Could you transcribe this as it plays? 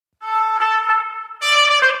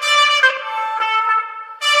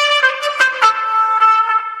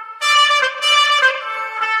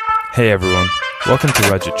Hey everyone, welcome to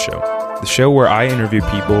Rajat Show, the show where I interview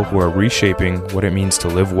people who are reshaping what it means to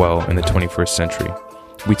live well in the 21st century.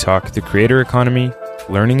 We talk the creator economy,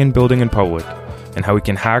 learning and building in public, and how we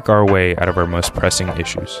can hack our way out of our most pressing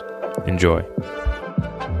issues. Enjoy.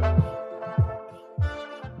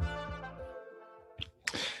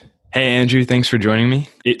 Hey Andrew, thanks for joining me.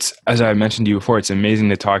 It's, as I mentioned to you before, it's amazing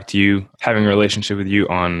to talk to you, having a relationship with you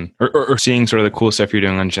on, or seeing sort of the cool stuff you're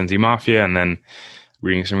doing on Gen Z Mafia, and then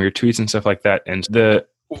reading some of your tweets and stuff like that. And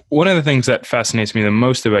one of the things that fascinates me the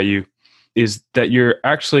most about you is that you're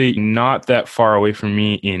actually not that far away from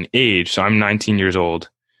me in age. So I'm 19 years old.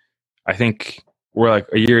 I think we're like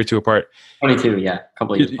a year or two apart. 22, yeah. A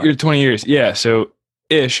couple of years apart. You're 20 years. Yeah. So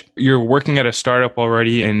ish, you're working at a startup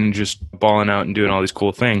already and just balling out and doing all these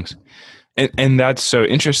cool things. And that's so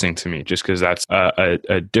interesting to me just because that's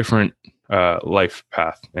a different life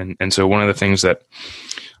path. And so one of the things that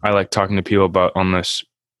I like talking to people about on this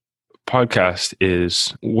podcast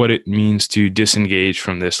is what it means to disengage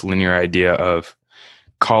from this linear idea of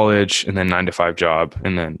college and then 9-to-5 job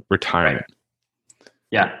and then retirement.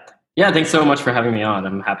 Yeah. Yeah. Thanks so much for having me on.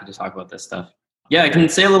 I'm happy to talk about this stuff. Yeah. I can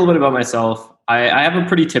say a little bit about myself. I have a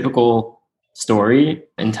pretty typical story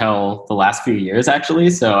until the last few years, actually.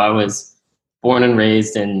 So I was born and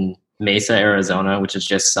raised in Mesa, Arizona, which is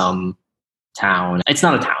just some town. It's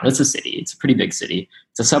not a town, it's a city. It's a pretty big city.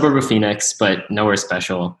 It's a suburb of Phoenix, but nowhere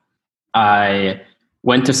special. I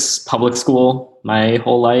went to public school my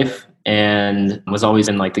whole life and was always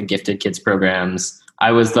in like the gifted kids programs.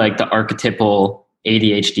 I was like the archetypal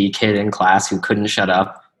ADHD kid in class who couldn't shut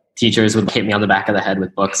up. Teachers would hit me on the back of the head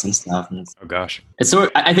with books and stuff. And oh gosh.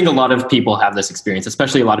 I think a lot of people have this experience,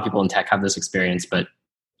 especially a lot of people in tech have this experience, but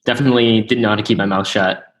definitely didn't know how to keep my mouth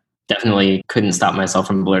shut. Definitely couldn't stop myself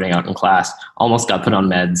from blurting out in class. Almost got put on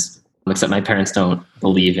meds, except my parents don't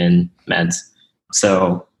believe in meds.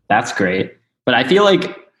 So that's great. But I feel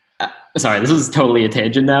like, sorry, this is totally a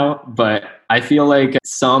tangent now, but I feel like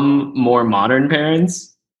some more modern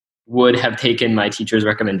parents would have taken my teacher's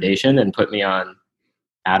recommendation and put me on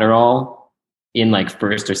Adderall in like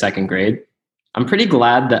first or second grade. I'm pretty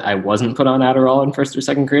glad that I wasn't put on Adderall in first or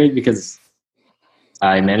second grade because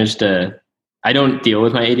I don't deal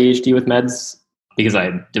with my ADHD with meds because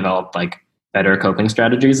I developed like better coping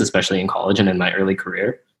strategies, especially in college and in my early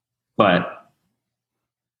career. But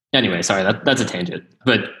anyway, sorry, that's a tangent.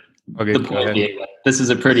 But okay, the point being that this is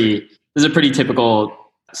a pretty typical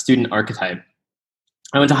student archetype.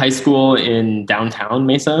 I went to high school in downtown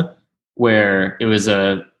Mesa, where it was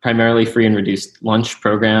a primarily free and reduced lunch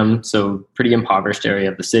program, so pretty impoverished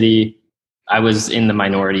area of the city. I was in the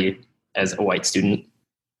minority as a white student.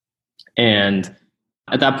 And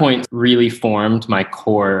at that point, really formed my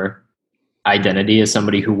core identity as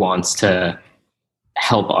somebody who wants to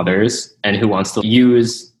help others and who wants to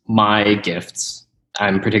use my gifts.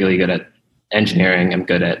 I'm particularly good at engineering. I'm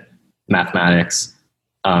good at mathematics.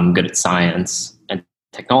 I'm good at science and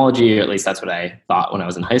technology, or at least that's what I thought when I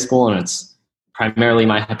was in high school. And it's primarily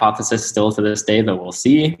my hypothesis still to this day, but we'll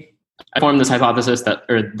see. I formed this hypothesis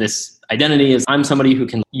this identity is I'm somebody who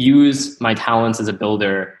can use my talents as a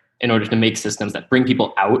builder in order to make systems that bring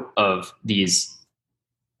people out of these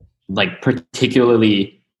like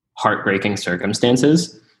particularly heartbreaking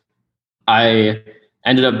circumstances. I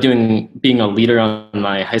ended up being a leader on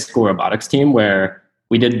my high school robotics team where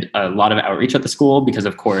we did a lot of outreach at the school because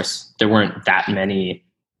of course there weren't that many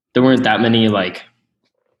like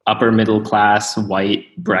upper middle class,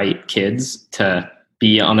 white, bright kids to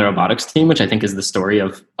be on the robotics team, which I think is the story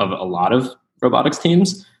of a lot of robotics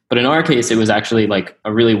teams. But in our case, it was actually like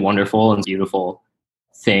a really wonderful and beautiful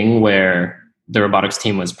thing where the robotics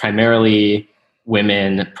team was primarily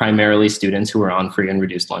women, primarily students who were on free and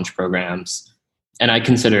reduced lunch programs. And I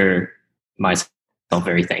consider myself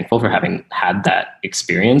very thankful for having had that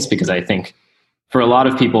experience because I think for a lot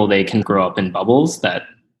of people, they can grow up in bubbles that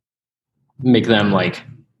make them like,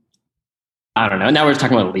 I don't know. Now we're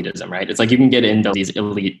talking about elitism, right? It's like you can get into these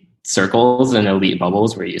elite circles and elite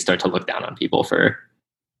bubbles where you start to look down on people for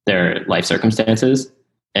their life circumstances.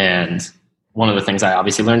 And one of the things I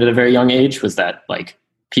obviously learned at a very young age was that like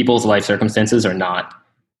people's life circumstances are not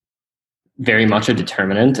very much a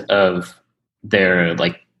determinant of their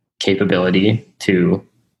like capability to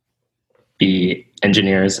be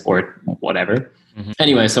engineers or whatever. Mm-hmm.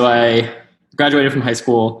 Anyway, so I graduated from high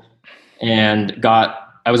school and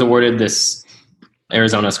I was awarded this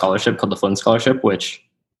Arizona scholarship called the Flynn Scholarship, which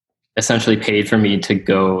essentially paid for me to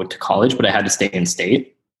go to college, but I had to stay in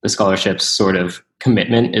state. The scholarship's sort of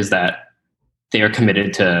commitment is that they are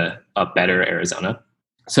committed to a better Arizona.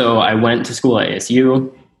 So I went to school at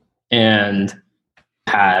ASU and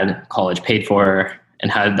had college paid for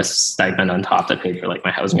and had a stipend on top that paid for like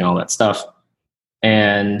my housing and all that stuff.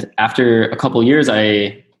 And after a couple of years,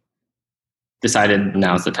 I decided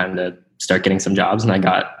now's the time to start getting some jobs. And I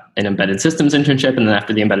got an embedded systems internship. And then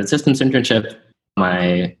after the embedded systems internship,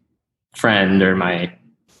 my friend or my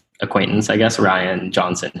acquaintance, I guess, Ryan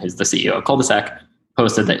Johnson, who's the CEO of Cul-de-sac,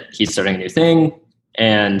 posted that he's starting a new thing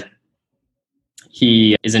and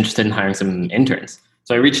he is interested in hiring some interns.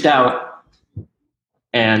 So I reached out,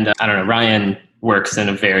 and I don't know, Ryan works in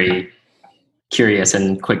a very curious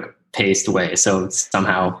and quick paced way. So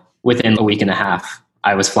somehow within a week and a half,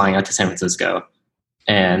 I was flying out to San Francisco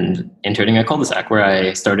and interning at Cul-de-sac, where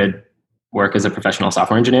I started work as a professional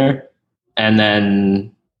software engineer. And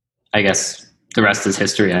then I guess the rest is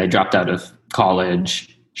history. I dropped out of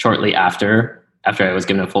college shortly after I was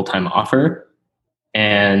given a full-time offer.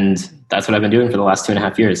 And that's what I've been doing for the last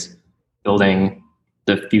 2.5 years, building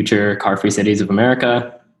the future car-free cities of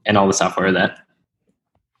America and all the software that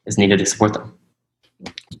is needed to support them.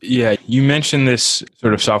 Yeah, you mentioned this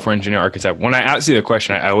sort of software engineer archetype. When I asked you the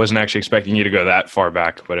question, I wasn't actually expecting you to go that far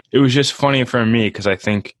back, but it was just funny for me because I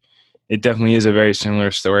think it definitely is a very similar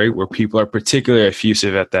story where people are particularly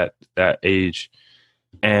effusive at that age.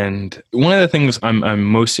 And one of the things I'm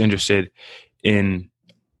most interested in,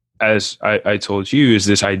 as I told you, is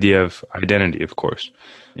this idea of identity, of course.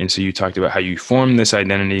 And so you talked about how you form this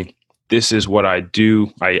identity. This is what I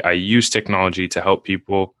do. I use technology to help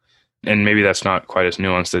people. And maybe that's not quite as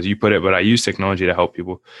nuanced as you put it, but I use technology to help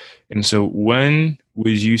people. And so when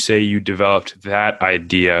would you say you developed that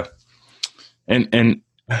idea? And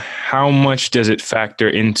how much does it factor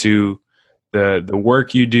into the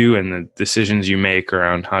work you do and the decisions you make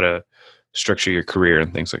around how to structure your career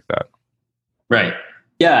and things like that? Right.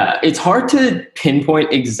 Yeah, it's hard to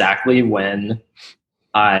pinpoint exactly when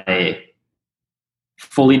I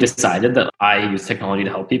fully decided that I use technology to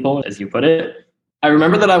help people, as you put it. I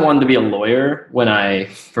remember that I wanted to be a lawyer when I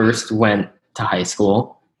first went to high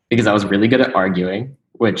school because I was really good at arguing,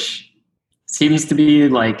 which seems to be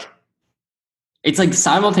like, it's like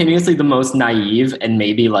simultaneously the most naive and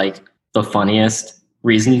maybe like the funniest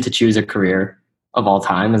reason to choose a career of all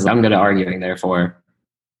time is I'm good at arguing, therefore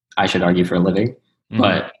I should argue for a living. Mm-hmm.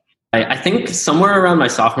 But I think somewhere around my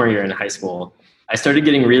sophomore year in high school, I started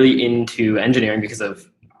getting really into engineering because of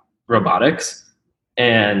robotics.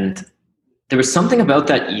 And there was something about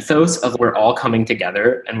that ethos of we're all coming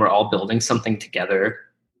together and we're all building something together.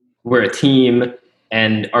 We're a team,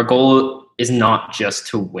 and our goal is not just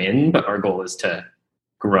to win, but our goal is to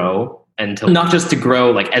grow, and to not just to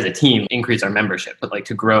grow like as a team, increase our membership, but like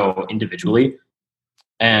to grow individually.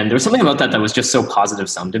 And there was something about that was just so positive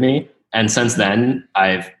sum to me. And since then,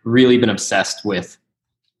 I've really been obsessed with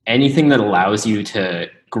anything that allows you to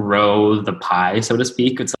grow the pie, so to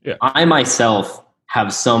speak. I myself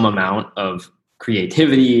have some amount of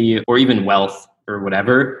creativity or even wealth or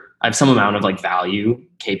whatever. I have some amount of like value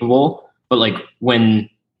capable, but like when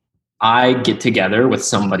I get together with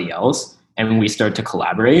somebody else and we start to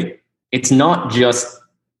collaborate, it's not just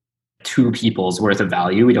two people's worth of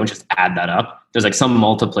value. We don't just add that up. There's like some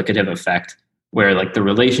multiplicative effect where like the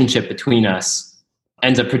relationship between us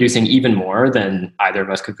ends up producing even more than either of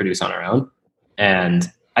us could produce on our own. And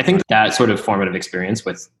I think that sort of formative experience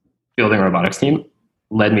with building a robotics team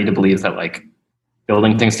led me to believe that like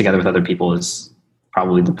building things together with other people is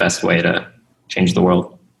probably the best way to change the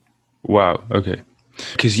world. Wow. Okay.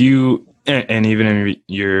 Because you, and even in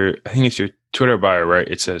your, I think it's your Twitter bio, right?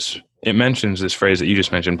 It mentions this phrase that you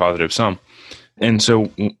just mentioned, positive sum. And so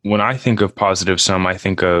when I think of positive sum, I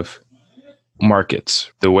think of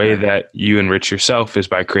markets. The way that you enrich yourself is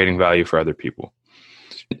by creating value for other people.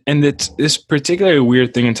 And it's this particularly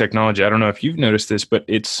weird thing in technology. I don't know if you've noticed this, but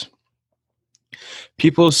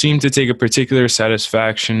people seem to take a particular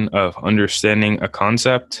satisfaction of understanding a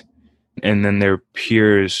concept and then their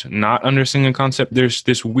peers not understanding a concept. There's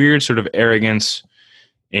this weird sort of arrogance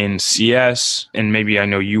in CS, and maybe I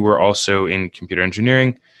know you were also in computer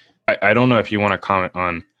engineering. I don't know if you want to comment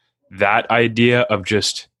on that idea of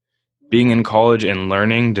just being in college and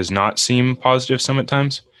learning does not seem positive some at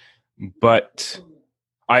times. But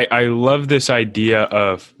I love this idea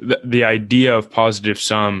of the idea of positive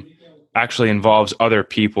sum actually involves other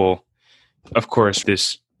people. Of course,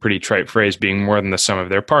 this pretty trite phrase being more than the sum of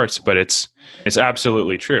their parts, but it's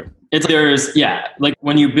absolutely true. Like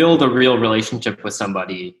when you build a real relationship with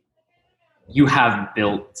somebody, you have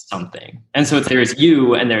built something. And so there's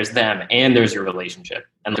you and there's them and there's your relationship.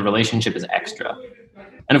 And the relationship is extra.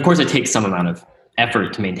 And of course, it takes some amount of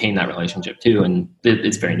effort to maintain that relationship too. And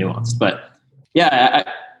it's very nuanced. But yeah,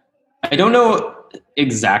 I don't know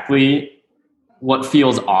exactly what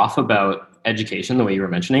feels off about education the way you were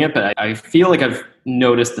mentioning it, but I feel like I've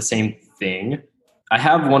noticed the same thing. I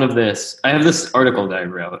have this article that I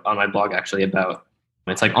wrote on my blog actually about,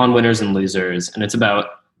 it's like on winners and losers, and it's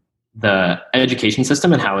about the education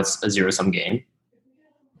system and how it's a zero-sum game.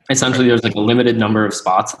 Essentially, there's like a limited number of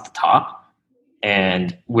spots at the top,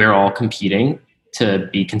 and we're all competing to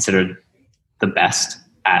be considered the best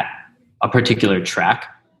at a particular track.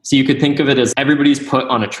 So you could think of it as everybody's put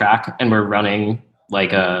on a track and we're running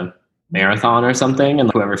like a marathon or something,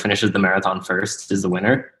 and whoever finishes the marathon first is the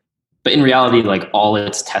winner. But in reality, like all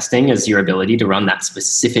it's testing is your ability to run that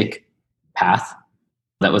specific path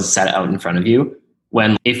that was set out in front of you.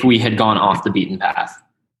 When if we had gone off the beaten path,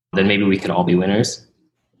 then maybe we could all be winners.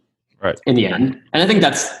 Right. In the end. And I think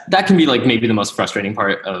that can be like maybe the most frustrating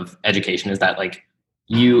part of education, is that like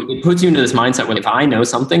it puts you into this mindset where if I know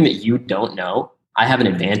something that you don't know, I have an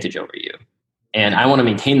advantage over you. And I want to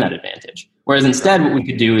maintain that advantage. Whereas instead, what we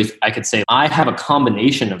could do is I could say, I have a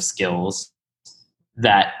combination of skills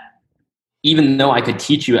that, even though I could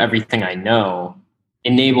teach you everything I know,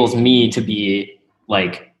 enables me to be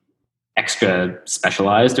like extra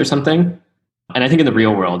specialized or something. And I think in the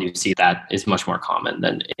real world, you see that is much more common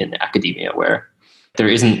than in academia, where there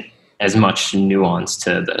isn't as much nuance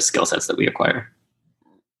to the skill sets that we acquire.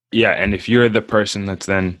 Yeah. And if you're the person that's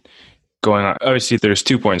then going on, obviously there's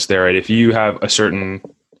 2 points there, right? If you have a certain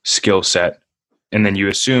skill set and then you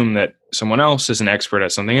assume that someone else is an expert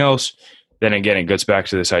at something else, then again, it goes back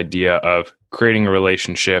to this idea of creating a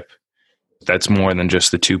relationship that's more than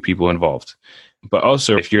just the two people involved. But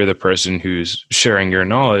also, if you're the person who's sharing your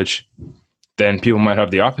knowledge, then people might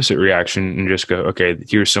have the opposite reaction and just go, okay,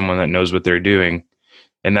 here's someone that knows what they're doing.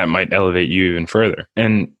 And that might elevate you even further.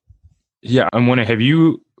 And yeah, I'm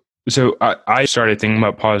wondering, so I started thinking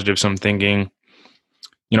about positive sum thinking,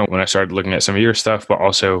 when I started looking at some of your stuff, but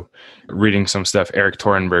also reading some stuff Eric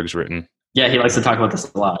Torenberg's written. Yeah, he likes to talk about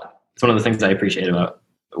this a lot. It's one of the things I appreciate about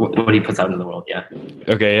what he puts out into the world. Yeah.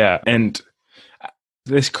 Okay. Yeah. And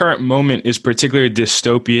this current moment is particularly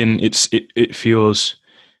dystopian. It feels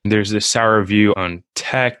there's this sour view on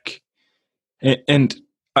tech. And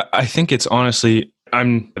I think it's honestly,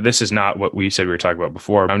 this is not what we said we were talking about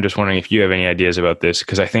before. I'm just wondering if you have any ideas about this,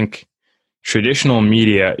 because I think traditional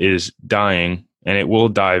media is dying, and it will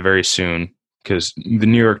die very soon, because the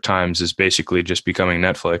New York Times is basically just becoming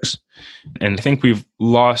Netflix. And I think we've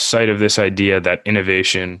lost sight of this idea that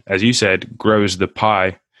innovation, as you said, grows the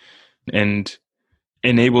pie and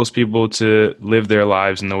enables people to live their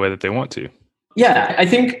lives in the way that they want to. Yeah, I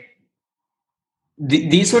think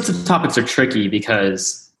these sorts of topics are tricky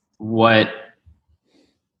because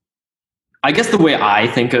I guess the way I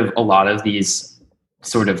think of a lot of these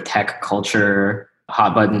sort of tech culture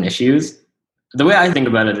hot button issues, the way I think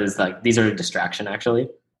about it is like these are a distraction, actually.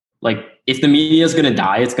 Like if the media is going to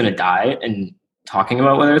die, it's going to die. And talking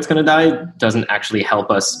about whether it's going to die doesn't actually help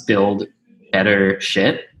us build better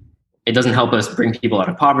shit. It doesn't help us bring people out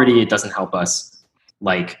of poverty. It doesn't help us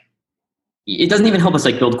it doesn't even help us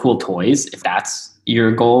like build cool toys, if that's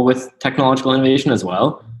your goal with technological innovation as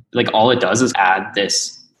well. Like all it does is add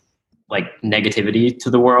this like negativity to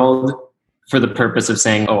the world for the purpose of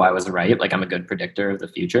saying, oh, I was right. Like I'm a good predictor of the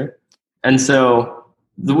future. And so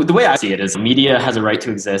the way I see it is media has a right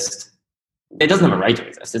to exist. It doesn't have a right to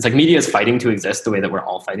exist. It's like media is fighting to exist the way that we're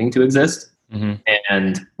all fighting to exist. Mm-hmm.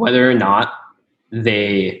 And whether or not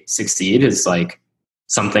they succeed is like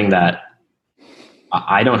something that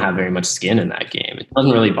I don't have very much skin in that game. It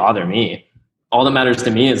doesn't really bother me. All that matters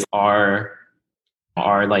to me is are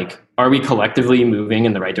we collectively moving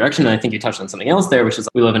in the right direction? And I think you touched on something else there, which is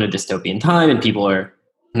we live in a dystopian time and people are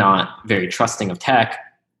not very trusting of tech.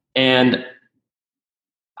 And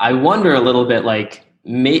I wonder a little bit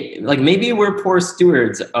maybe we're poor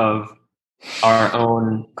stewards of our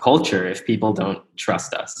own culture if people don't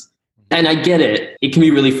trust us. And I get it. It can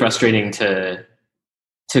be really frustrating to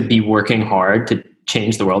be working hard to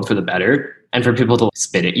change the world for the better and for people to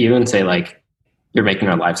spit at you and say like, you're making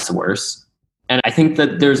our lives worse. And I think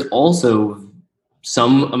that there's also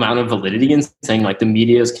some amount of validity in saying like the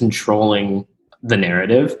media is controlling the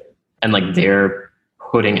narrative and like they're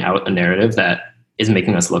putting out a narrative that is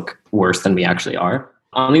making us look worse than we actually are.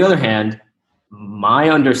 On the other hand, my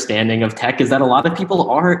understanding of tech is that a lot of people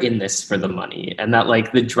are in this for the money, and that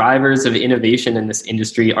like the drivers of innovation in this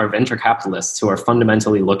industry are venture capitalists who are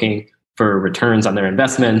fundamentally looking for returns on their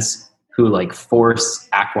investments, who like force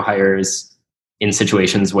acquihires in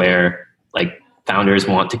situations where like founders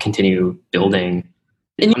want to continue building.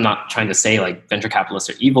 And I'm not trying to say like venture capitalists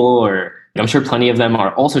are evil, or I'm sure plenty of them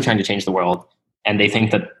are also trying to change the world. And they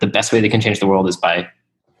think that the best way they can change the world is by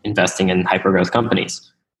investing in hypergrowth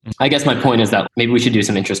companies. I guess my point is that maybe we should do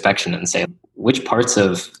some introspection and say which parts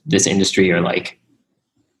of this industry are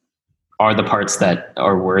the parts that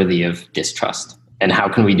are worthy of distrust, and how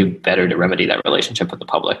can we do better to remedy that relationship with the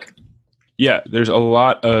public? Yeah, there's a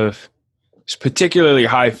lot of particularly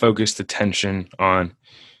high focused attention on,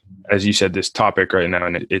 as you said, this topic right now,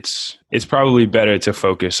 and it's probably better to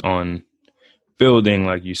focus on building,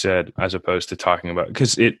 like you said, as opposed to talking about,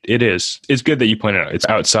 because it's good that you pointed out it's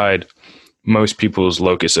outside most people's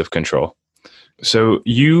locus of control. So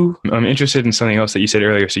I'm interested in something else that you said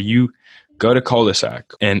earlier. So you go to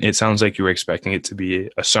cul-de-sac, and it sounds like you were expecting it to be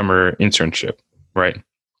a summer internship, right?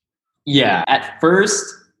 Yeah, at first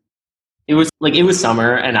it was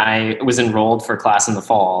summer, and I was enrolled for class in the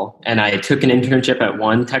fall, and I took an internship at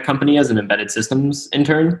one tech company as an embedded systems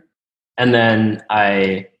intern, and then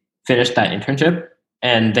I finished that internship,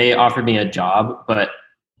 and they offered me a job, but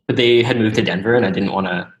they had moved to Denver, and I didn't want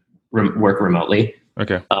to work remotely.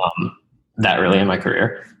 Okay. That early in my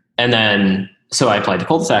career. And then, so I applied to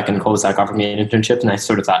Cul-de-sac, and Cul-de-sac offered me an internship, and I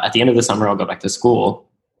sort of thought at the end of the summer, I'll go back to school.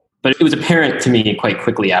 But it was apparent to me quite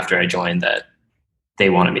quickly after I joined that they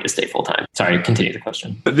wanted me to stay full-time. Sorry, continue the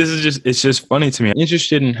question. But it's just funny to me. I'm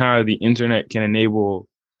interested in how the internet can enable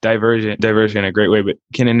diversion in a great way, but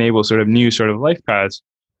can enable sort of new sort of life paths.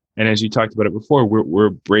 And as you talked about it before, we're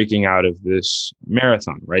breaking out of this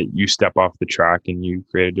marathon, right? You step off the track and you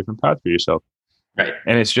create a different path for yourself. Right.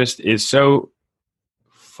 And it's so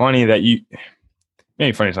funny that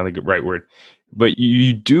maybe funny is not the right word, but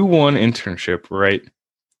you do one internship, right?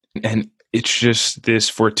 And it's just this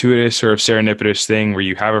fortuitous sort of serendipitous thing where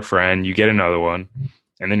you have a friend, you get another one,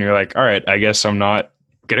 and then you're like, all right, I guess I'm not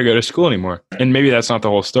going to go to school anymore. And maybe that's not the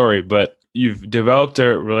whole story, but you've developed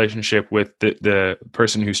a relationship with the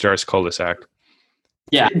person who starts cul-de-sac.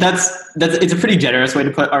 Yeah, it's a pretty generous way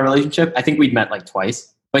to put our relationship. I think we'd met like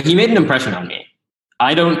twice, but he made an impression on me.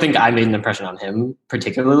 I don't think I made an impression on him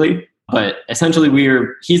particularly, but essentially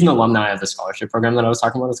he's an alumni of the scholarship program that I was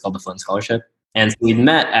talking about. It's called the Flynn Scholarship. And so we'd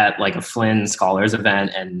met at like a Flynn Scholars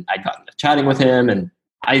event, and I'd gotten to chatting with him. And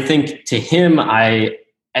I think to him,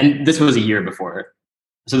 and this was a year before.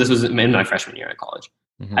 So this was in my freshman year at college.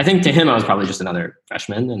 Mm-hmm. I think to him, I was probably just another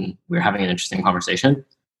freshman, and we were having an interesting conversation.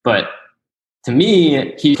 But to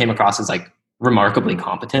me, he came across as like remarkably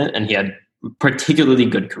competent, and he had particularly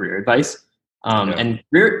good career advice. And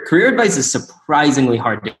career advice is surprisingly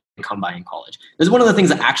hard to come by in college. This is one of the things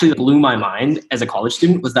that actually blew my mind as a college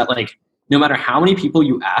student, was that like, no matter how many people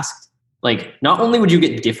you asked, like not only would you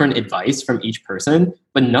get different advice from each person,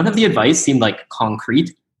 but none of the advice seemed like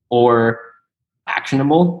concrete or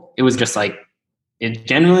actionable. It was just like, it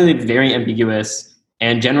generally very ambiguous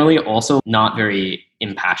and generally also not very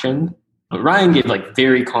impassioned. But Ryan gave like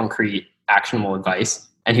very concrete, actionable advice,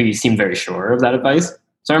 and he seemed very sure of that advice.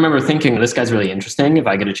 So I remember thinking, this guy's really interesting. If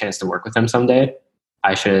I get a chance to work with him someday,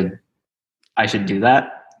 I should do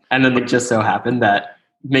that. And then it just so happened that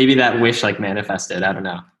maybe that wish like manifested. I don't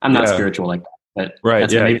know. I'm not spiritual like that, but right,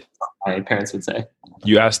 that's what maybe my parents would say.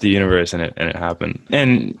 You asked the universe and it happened.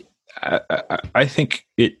 And I think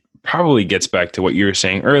it probably gets back to what you were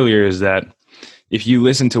saying earlier, is that if you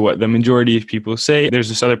listen to what the majority of people say, there's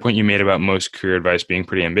this other point you made about most career advice being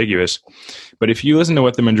pretty ambiguous. But if you listen to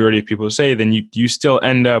what the majority of people say, then you still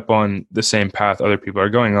end up on the same path other people are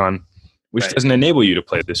going on, which doesn't enable you to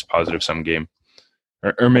play this positive sum game.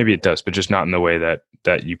 Or maybe it does, but just not in the way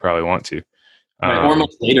that you probably want to. Or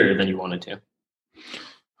much later than you wanted to.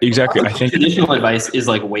 Exactly. I think traditional advice is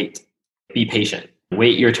like, wait, be patient,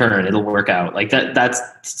 wait your turn, it'll work out. Like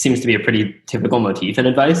that seems to be a pretty typical motif in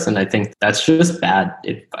advice. And I think that's just bad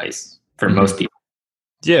advice for most people.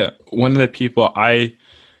 Yeah. One of the people I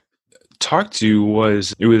talked to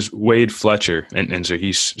was Wade Fletcher. And so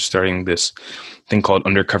he's starting this thing called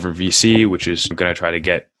Undercover VC, which is going to try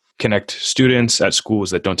to connect students at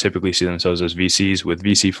schools that don't typically see themselves as VCs with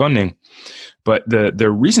VC funding. But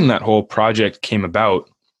the reason that whole project came about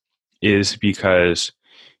is because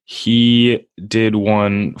he did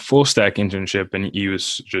one full stack internship, and he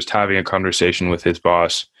was just having a conversation with his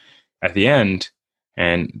boss at the end.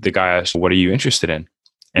 And the guy asked, "What are you interested in?"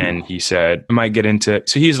 And he said, "I might get into,"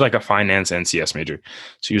 so he's like a finance NCS major.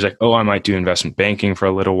 So he was like, "Oh, I might do investment banking for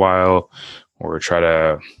a little while, or try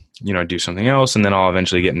to, do something else. And then I'll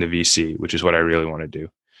eventually get into VC, which is what I really want to do."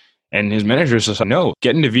 And his manager was just like, "No,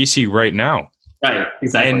 get into VC right now." Right,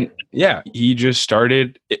 exactly. And he just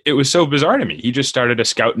started, it was so bizarre to me. He just started a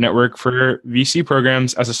scout network for VC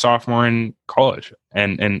programs as a sophomore in college.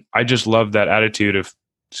 And I just love that attitude of,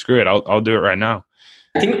 screw it, I'll do it right now.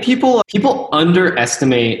 I think people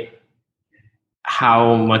underestimate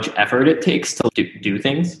how much effort it takes to do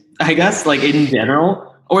things, I guess, like in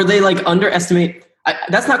general, or they like underestimate.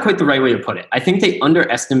 That's not quite the right way to put it. I think they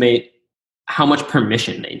underestimate how much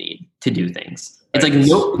permission they need to do things. It's like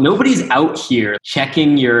nobody's out here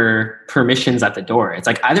checking your permissions at the door. It's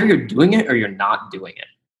like either you're doing it or you're not doing it.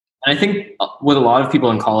 And I think what a lot of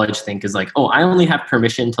people in college think is like, oh, I only have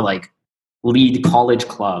permission to like lead college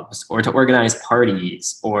clubs or to organize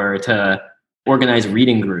parties or to organize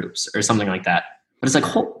reading groups or something like that. But it's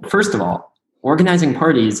like, first of all, organizing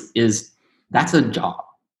parties that's a job.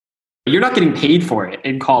 You're not getting paid for it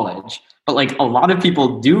in college, but like a lot of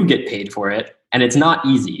people do get paid for it, and it's not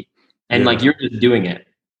easy. And like you're just doing it.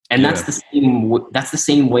 And that's the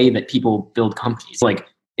same way that people build companies. Like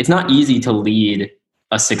it's not easy to lead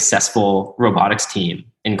a successful robotics team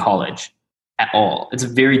in college at all. It's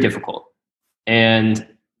very difficult. And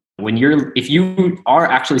if you are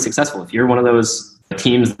actually successful, if you're one of those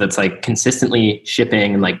teams that's like consistently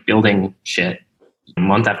shipping and like building shit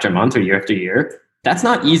month after month or year after year, that's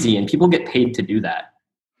not easy, and people get paid to do that.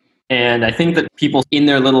 And I think that people in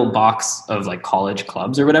their little box of like college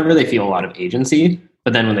clubs or whatever, they feel a lot of agency.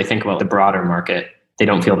 But then when they think about the broader market, they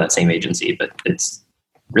don't feel that same agency, but it's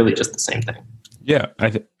really just the same thing. Yeah, I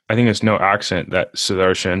think it's no accident that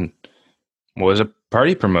Sudarshan was a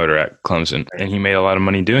party promoter at Clemson, and he made a lot of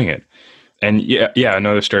money doing it. And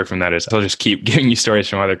another story from that is, I'll just keep giving you stories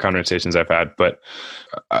from other conversations I've had, but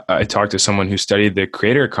I talked to someone who studied the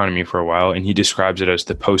creator economy for a while, and he describes it as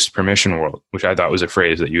the post-permission world, which I thought was a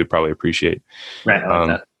phrase that you would probably appreciate. Right, I like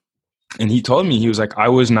that. And he told me, he was like, I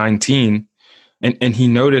was 19, and he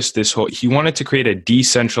noticed he wanted to create a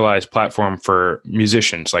decentralized platform for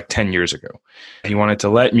musicians like 10 years ago. He wanted to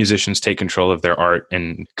let musicians take control of their art,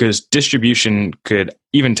 and because distribution could,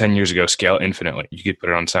 even 10 years ago, scale infinitely. You could put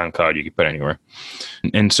it on SoundCloud, you could put it anywhere.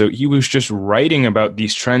 And so he was just writing about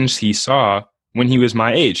these trends he saw when he was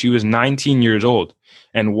my age. He was 19 years old.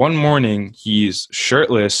 And one morning he's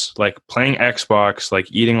shirtless, like playing Xbox,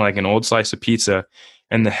 like eating like an old slice of pizza.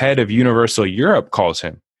 And the head of Universal Europe calls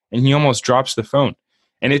him, and he almost drops the phone.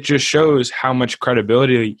 And it just shows how much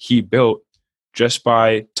credibility he built just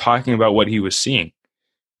by talking about what he was seeing.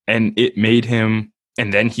 And it made him,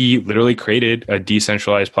 and then he literally created a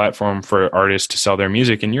decentralized platform for artists to sell their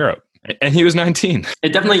music in Europe. And he was 19.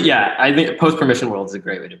 It definitely, I think post-permission world is a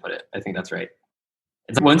great way to put it. I think that's right.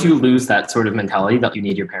 It's like once you lose that sort of mentality that you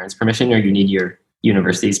need your parents' permission, or you need your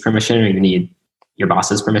university's permission, or you need your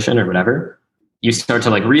boss's permission or whatever, you start to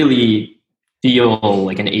like really feel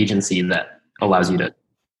like an agency that allows you to,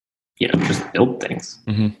 just build things.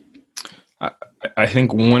 Mm-hmm. I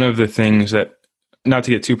think one of the things that, not to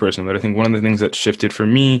get too personal, but I think one of the things that shifted for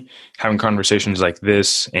me having conversations like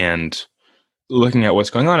this and looking at what's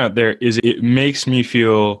going on out there is it makes me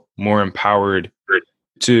feel more empowered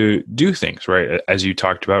to do things, right? As you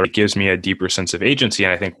talked about, it gives me a deeper sense of agency.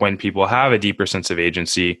 And I think when people have a deeper sense of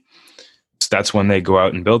agency, that's when they go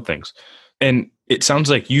out and build things. And it sounds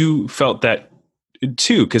like you felt that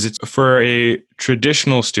too, because it's for a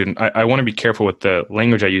traditional student. I want to be careful with the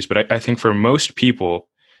language I use, but I think for most people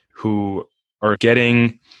who are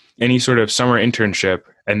getting any sort of summer internship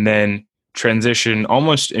and then transition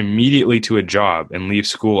almost immediately to a job and leave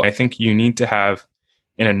school, I think you need to have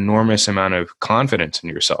an enormous amount of confidence in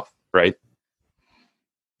yourself, right?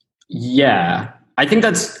 Yeah, I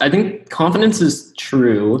think confidence is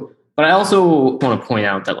true, but I also want to point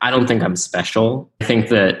out that I don't think I'm special. I think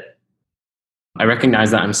that I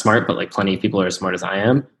recognize that I'm smart, but like plenty of people are as smart as I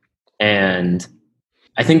am. And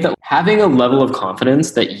I think that having a level of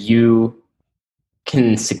confidence that you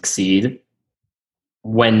can succeed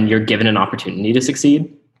when you're given an opportunity to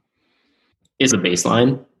succeed is the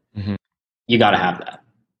baseline. Mm-hmm. You got to have that.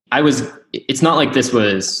 It's not like this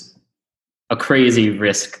was a crazy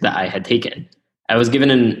risk that I had taken. I was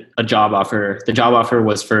given a job offer. The job offer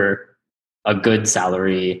was for a good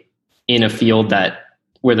salary in a field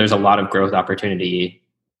where there's a lot of growth opportunity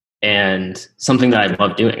and something that I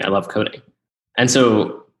love doing. I love coding. And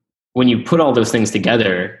so when you put all those things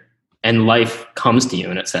together and life comes to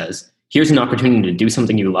you and it says, here's an opportunity to do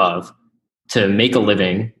something you love, to make a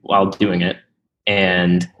living while doing it,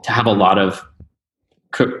 and to have a lot of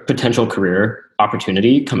potential career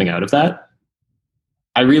opportunity coming out of that.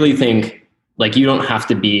 I really think like you don't have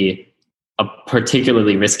to be a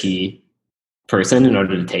particularly risky person in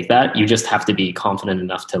order to take that. You just have to be confident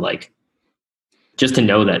enough to just to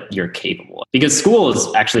know that you're capable, because school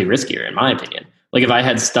is actually riskier in my opinion. Like if I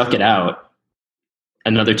had stuck it out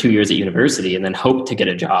another 2 years at university and then hoped to get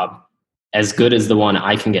a job as good as the one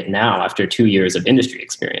I can get now after 2 years of industry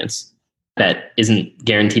experience, that isn't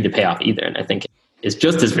guaranteed to pay off either. And I think it's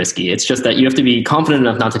just as risky. It's just that you have to be confident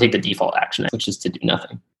enough not to take the default action, which is to do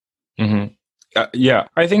nothing. Mm-hmm. Yeah,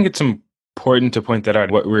 I think it's important to point that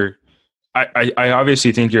out. What we're I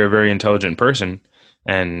obviously think you're a very intelligent person,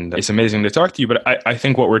 and it's amazing to talk to you, but I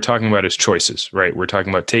think what we're talking about is choices, right? We're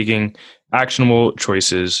talking about taking actionable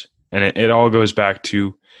choices, and it all goes back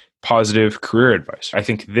to positive career advice. I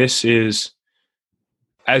think this is,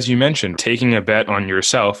 as you mentioned, taking a bet on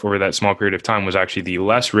yourself over that small period of time was actually the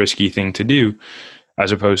less risky thing to do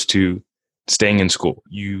as opposed to staying in school.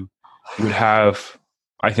 You would have,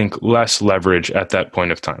 I think, less leverage at that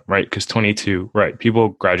point of time, right? Because 22, right? People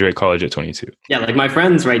graduate college at 22. Yeah, like my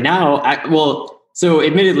friends right now, so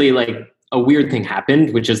admittedly, like a weird thing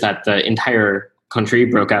happened, which is that the entire country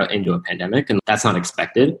broke out into a pandemic, and that's not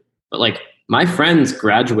expected. But like my friends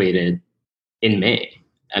graduated in May.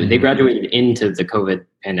 I mean, they graduated into the COVID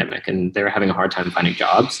pandemic, and they were having a hard time finding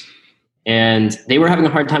jobs. And they were having a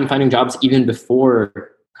hard time finding jobs even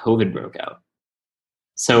before COVID broke out.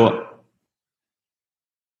 So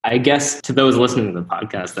I guess to those listening to the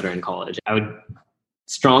podcast that are in college, I would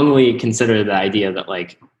strongly consider the idea that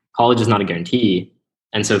like college is not a guarantee.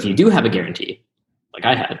 And so if you do have a guarantee, like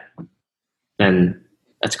I had, then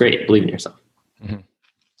that's great. Believe in yourself. Mm-hmm.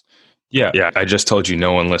 Yeah. I just told you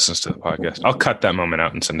no one listens to the podcast. I'll cut that moment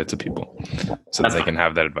out and send it to people so that they can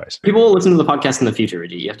have that advice. People will listen to the podcast in the future,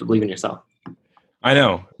 Reggie. You have to believe in yourself. I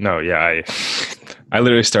know. No, yeah. I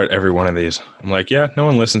literally start every one of these. I'm like, yeah, no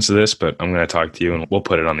one listens to this, but I'm going to talk to you and we'll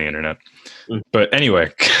put it on the internet. But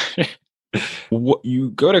anyway, you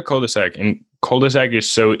go to Cul-de-sac, and Cul-de-sac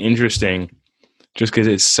is so interesting just because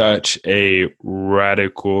it's such a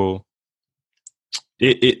radical,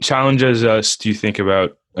 it challenges us to think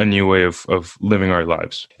about a new way of living our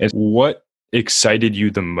lives. And what excited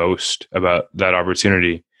you the most about that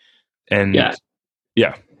opportunity? And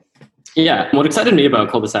yeah. What excited me about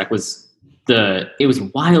Cul-de-sac was it was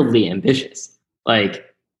wildly ambitious. Like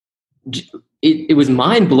it was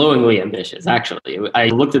mind-blowingly ambitious, actually. I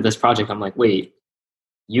looked at this project, I'm like, wait,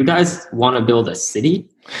 you guys want to build a city?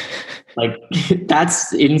 Like,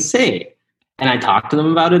 that's insane. And I talked to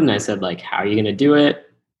them about it, and I said, like, how are you going to do it?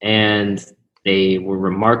 And they were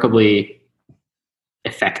remarkably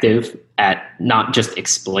effective at not just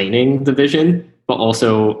explaining the vision, but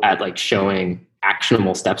also at like showing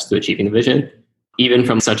actionable steps to achieving the vision, even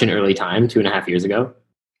from such an early time, 2.5 years ago.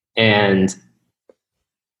 And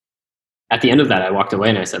at the end of that, I walked away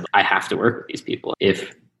and I said, I have to work with these people.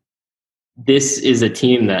 If this is a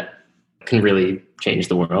team that can really change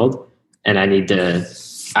the world, and I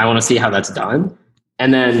want to see how that's done.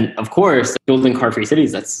 And then, of course, building car-free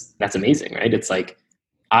cities, that's amazing, right? It's like,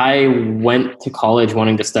 I went to college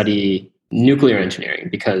wanting to study nuclear engineering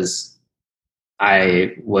because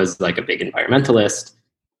I was like a big environmentalist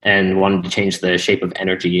and wanted to change the shape of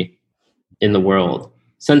energy in the world.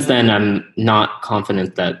 Since then, I'm not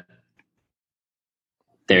confident that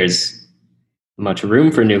there's much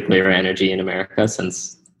room for nuclear energy in America,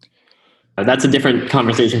 since that's a different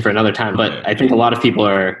conversation for another time. But I think a lot of people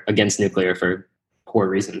are against nuclear for poor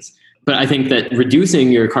reasons. But I think that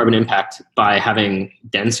reducing your carbon impact by having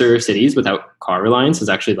denser cities without car reliance is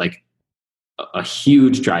actually like a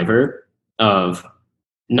huge driver of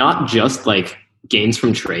not just like gains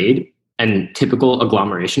from trade and typical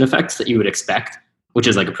agglomeration effects that you would expect, which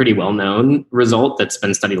is like a pretty well-known result that's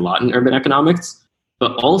been studied a lot in urban economics,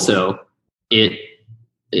 but also it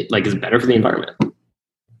like is better for the environment.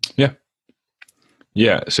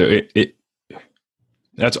 Yeah. So it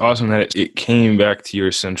that's awesome that it came back to your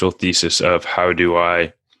essential thesis of how do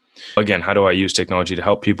I use technology to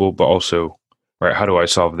help people, but also, right, how do I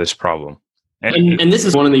solve this problem? And this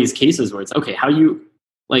is one of these cases where it's, okay, how you,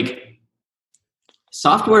 like,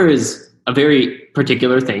 software is a very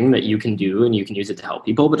particular thing that you can do and you can use it to help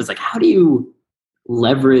people, but it's like, how do you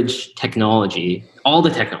leverage technology, all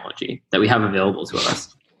the technology that we have available to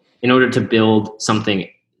us, in order to build something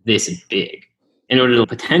this big, in order to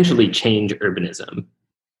potentially change urbanism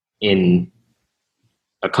in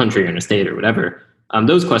a country or in a state or whatever?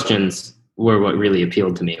 Those questions were what really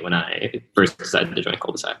appealed to me when I first decided to join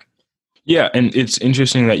Cul-de-sac. Yeah, and it's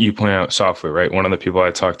interesting that you point out software, right? One of the people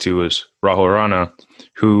I talked to was Rahul Rana,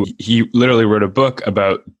 who he literally wrote a book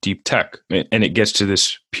about deep tech. And it gets to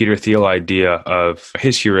this Peter Thiel idea of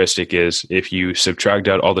his heuristic is if you subtract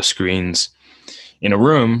out all the screens in a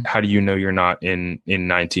room, how do you know you're not in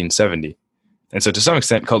 1970? And so to some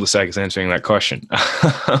extent, Cul-de-sac is answering that question.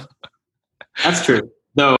 That's true.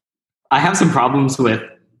 Though I have some problems with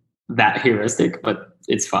that heuristic, but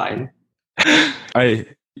it's fine.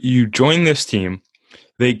 You join this team,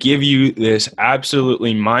 they give you this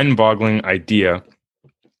absolutely mind-boggling idea,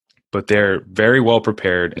 but they're very well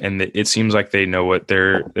prepared, and it seems like they know what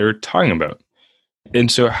they're talking about. And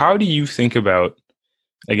so how do you think about,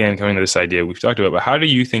 again, coming to this idea we've talked about, but how do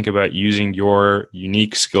you think about using your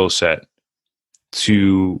unique skill set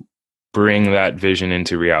to bring that vision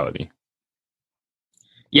into reality?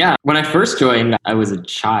 Yeah, when I first joined, I was a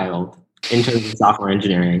child in terms of software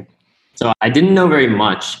engineering. So I didn't know very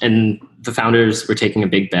much, and the founders were taking a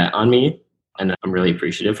big bet on me, and I'm really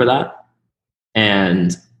appreciative for that.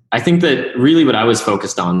 And I think that really what I was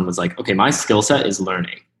focused on was like, okay, my skill set is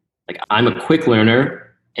learning. Like I'm a quick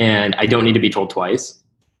learner and I don't need to be told twice,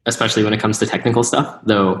 especially when it comes to technical stuff,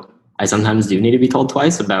 though I sometimes do need to be told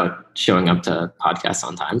twice about showing up to podcasts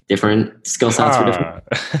on time. Different skill sets for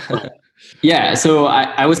different. Yeah, so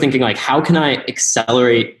I was thinking like, how can I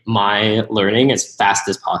accelerate my learning as fast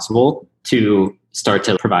as possible to start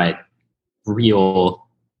to provide real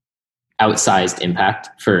outsized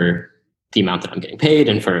impact for the amount that I'm getting paid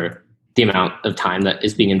and for the amount of time that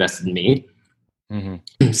is being invested in me.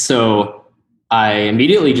 Mm-hmm. So I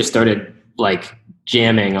immediately just started like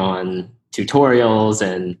jamming on tutorials.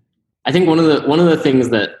 And I think one of the things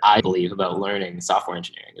that I believe about learning software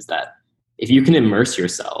engineering is that if you can immerse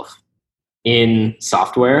yourself in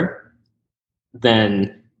software,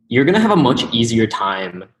 then you're going to have a much easier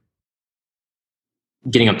time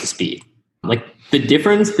getting up to speed. Like the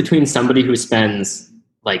difference between somebody who spends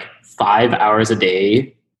like 5 hours a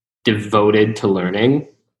day devoted to learning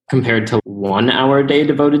compared to 1 hour a day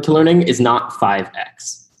devoted to learning is not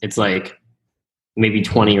 5x. It's like maybe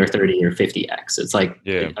 20 or 30 or 50x. It's like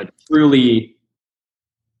a truly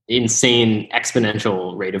insane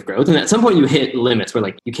exponential rate of growth. And at some point you hit limits where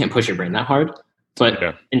like you can't push your brain that hard.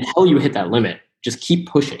 But until you hit that limit, just keep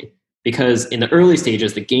pushing, because in the early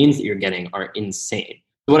stages, the gains that you're getting are insane.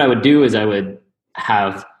 So what I would do is I would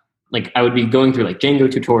be going through like Django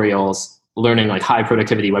tutorials, learning like high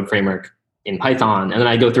productivity web framework in Python. And then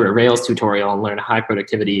I go through a Rails tutorial and learn a high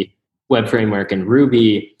productivity web framework in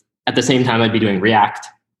Ruby. At the same time, I'd be doing React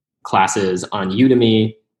classes on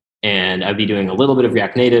Udemy, and I'd be doing a little bit of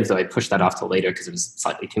React Native, though I'd push that off till later because it was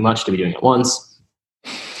slightly too much to be doing at once.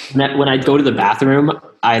 And when I'd go to the bathroom,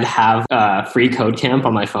 I'd have a free code camp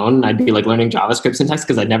on my phone, and I'd be like learning JavaScript syntax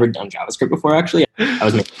because I'd never done JavaScript before, actually. I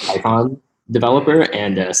was mainly a Python developer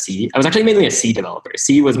and C. I was actually mainly a C developer.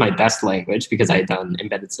 C was my best language because I had done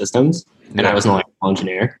embedded systems, and I was an electrical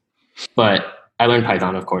engineer. But I learned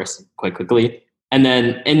Python, of course, quite quickly.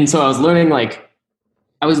 And so I was learning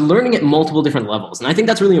at multiple different levels. And I think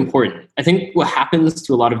that's really important. I think what happens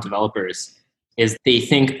to a lot of developers is they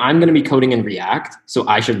think I'm going to be coding in React, so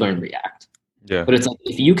I should learn React. Yeah. But it's like,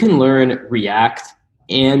 if you can learn React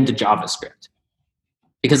and JavaScript,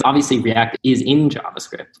 because obviously React is in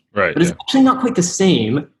JavaScript, right? But it's actually not quite the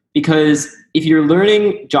same, because if you're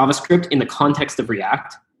learning JavaScript in the context of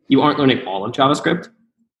React, you aren't learning all of JavaScript.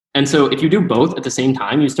 And so if you do both at the same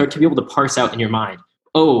time, you start to be able to parse out in your mind,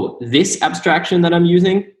 oh, this abstraction that I'm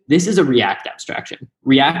using, this is a React abstraction.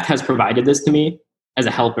 React has provided this to me as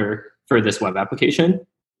a helper for this web application.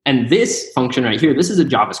 And this function right here, this is a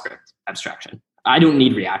JavaScript abstraction. I don't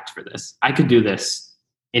need React for this. I could do this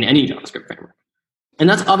in any JavaScript framework. And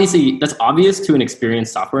that's obvious to an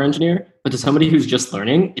experienced software engineer, but to somebody who's just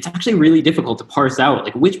learning, it's actually really difficult to parse out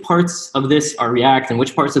like which parts of this are React and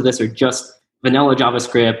which parts of this are just vanilla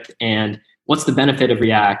JavaScript, and what's the benefit of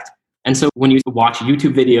React. And so when you watch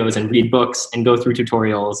YouTube videos and read books and go through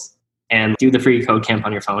tutorials and do the free code camp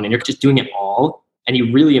on your phone, and you're just doing it all, and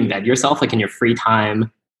you really embed yourself, like in your free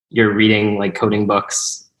time, you're reading like coding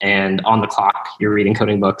books, and on the clock, you're reading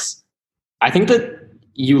coding books. I think that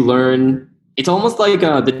you learn, it's almost like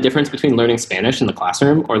the difference between learning Spanish in the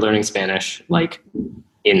classroom or learning Spanish like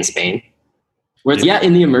in Spain. Whereas,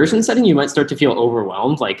 in the immersion setting, you might start to feel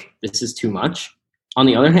overwhelmed, like this is too much. On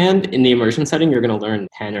the other hand, in the immersion setting, you're going to learn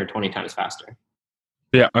 10 or 20 times faster.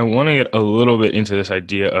 Yeah, I want to get a little bit into this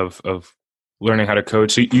idea of learning how to code.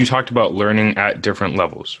 So you talked about learning at different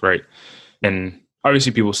levels, right? And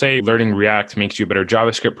obviously people say learning React makes you a better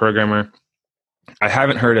JavaScript programmer. I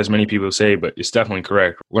haven't heard as many people say, but it's definitely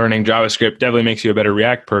correct. Learning JavaScript definitely makes you a better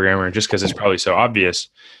React programmer just because it's probably so obvious,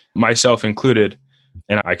 myself included.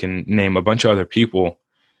 And I can name a bunch of other people.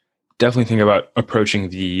 Definitely think about approaching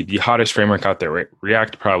the hottest framework out there, right?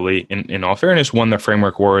 React probably, in all fairness, won the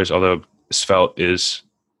framework wars, although Svelte's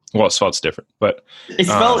different. But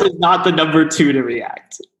Svelte is not the number 2 to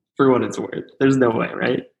React, for what it's worth. There's no way,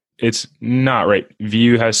 right? It's not, right?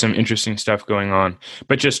 Vue has some interesting stuff going on.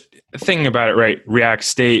 But just thinking about it, right? React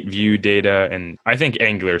State, Vue Data, and I think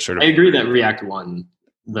Angular sort of... I agree that React won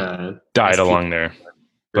the... died along there.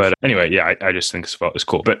 But anyway, I just think Svelte is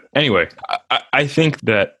cool. But anyway, I think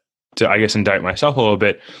that, to, I guess, indict myself a little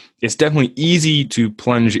bit, it's definitely easy to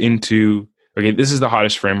plunge into, okay, this is the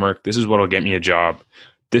hottest framework. This is what will get me a job.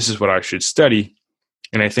 This is what I should study.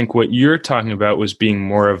 And I think what you're talking about was being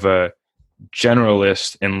more of a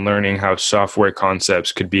generalist in learning how software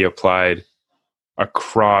concepts could be applied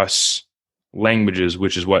across languages,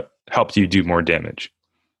 which is what helped you do more damage.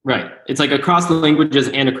 Right. It's like across languages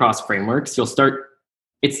and across frameworks.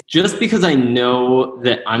 It's just because I know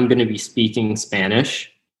that I'm going to be speaking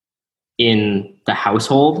Spanish in the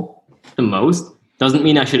household the most doesn't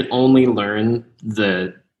mean I should only learn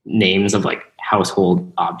the names of like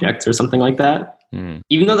household objects or something like that.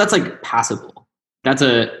 Even though that's like passable.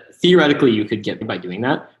 Theoretically you could get by doing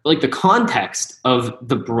that. But like the context of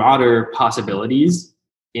the broader possibilities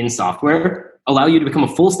in software allow you to become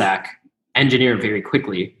a full stack engineer very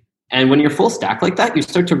quickly. And when you're full stack like that, you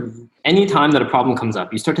start to, anytime that a problem comes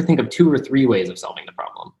up, you start to think of 2 or 3 ways of solving the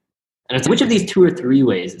problem. And it's which of these 2 or 3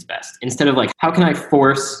 ways is best? Instead of like, how can I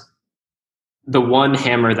force the one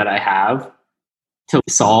hammer that I have to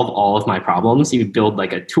solve all of my problems? You build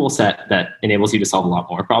like a tool set that enables you to solve a lot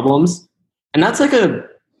more problems. And that's like a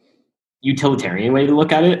utilitarian way to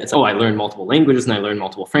look at it. It's, I learned multiple languages and I learned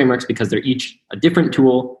multiple frameworks because they're each a different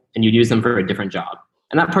tool and you use them for a different job.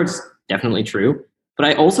 And that part's definitely true. But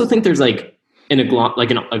I also think there's like an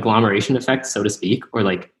agglomeration effect, so to speak, or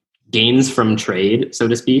like gains from trade, so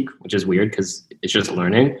to speak, which is weird because it's just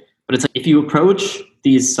learning. But it's like if you approach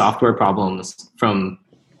these software problems from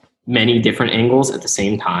many different angles at the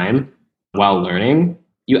same time while learning,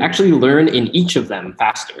 you actually learn in each of them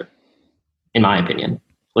faster, in my opinion.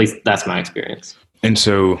 At least that's my experience. And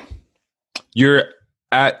so you're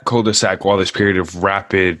at Cul-de-sac while this period of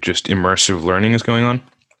rapid, just immersive learning is going on?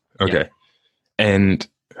 Okay. Yeah. And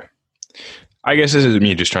I guess this is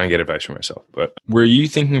me just trying to get advice for myself, but were you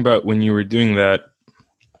thinking about when you were doing that?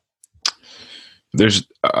 There's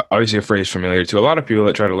obviously a phrase familiar to a lot of people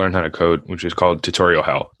that try to learn how to code, which is called tutorial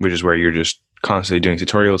hell, which is where you're just constantly doing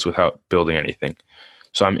tutorials without building anything.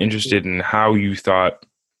 So I'm interested in how you thought,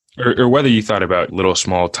 or whether you thought about little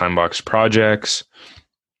small time box projects,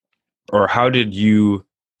 or how did you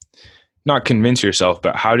not convince yourself,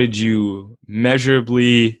 but how did you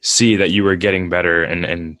measurably see that you were getting better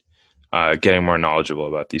and getting more knowledgeable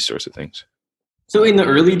about these sorts of things? So in the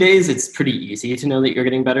early days, it's pretty easy to know that you're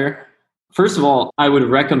getting better. First of all, I would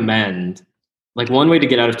recommend, like, one way to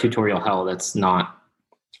get out of tutorial hell that's not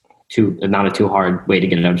a too hard way to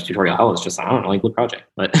get out of tutorial hell is just, I don't know, like the project.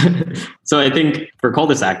 But so I think for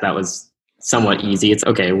Cul-de-sac, that was somewhat easy. It's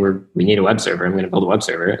okay, we need a web server. I'm going to build a web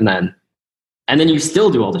server. And then you still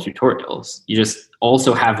do all the tutorials. You just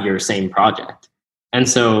also have your same project. And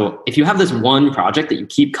so if you have this one project that you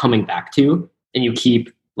keep coming back to and you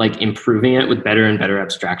keep like improving it with better and better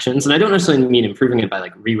abstractions, and I don't necessarily mean improving it by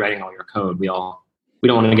like rewriting all your code. We don't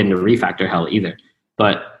want to get into refactor hell either.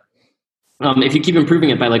 But if you keep improving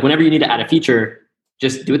it by like whenever you need to add a feature,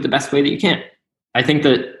 just do it the best way that you can. I think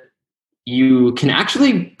that you can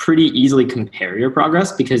actually pretty easily compare your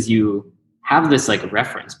progress because you have this like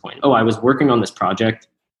reference point. I was working on this project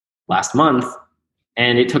last month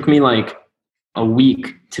and it took me like a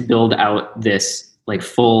week to build out this like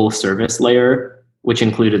full service layer, which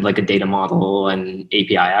included like a data model and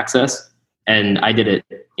API access. And I did it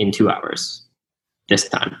in 2 hours this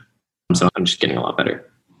time. So I'm just getting a lot better.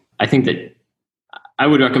 I think that I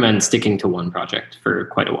would recommend sticking to one project for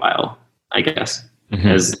quite a while, I guess,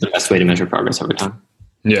 as the best way to measure progress over time.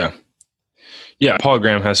 Yeah. Yeah. Paul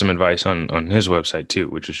Graham has some advice on his website too,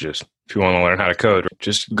 which is just, if you want to learn how to code,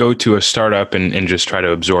 just go to a startup and just try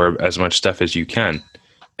to absorb as much stuff as you can.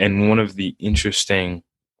 And one of the interesting,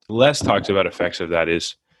 less talked about effects of that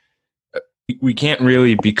is we can't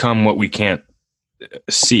really become what we can't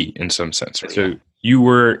see in some sense. So you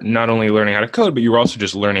were not only learning how to code, but you were also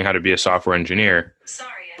just learning how to be a software engineer.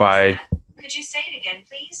 Sorry, could you say it again,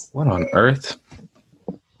 please? What on earth?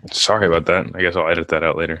 Sorry about that. I guess I'll edit that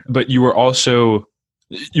out later. But you were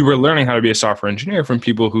learning how to be a software engineer from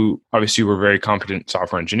people who obviously were very competent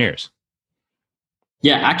software engineers.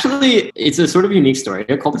 Yeah, actually, it's a sort of unique story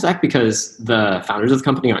at Cul-de-sac because the founders of the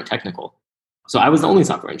company aren't technical. So I was the only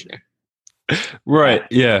software engineer. Right.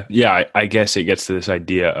 Yeah. Yeah. I guess it gets to this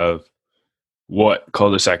idea of what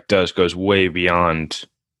Cul-de-sac does goes way beyond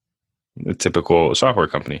the typical software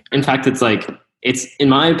company. In fact, it's in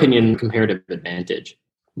my opinion, comparative advantage.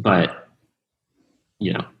 But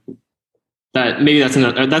that maybe that's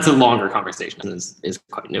a longer conversation. Is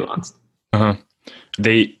quite nuanced.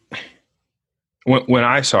 When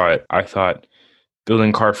I saw it, I thought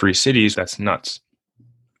building car-free cities, that's nuts.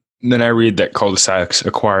 Then I read that Cul-de-sacs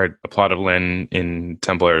acquired a plot of land in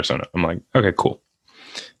Temple, Arizona. I'm like, okay, cool.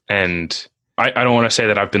 And I don't want to say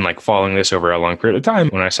that I've been like following this over a long period of time.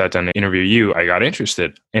 When I sat down to interview you, I got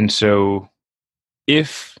interested. And so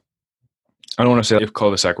I don't want to say if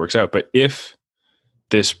Cul-de-sac works out, but if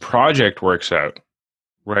this project works out,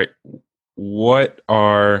 right, what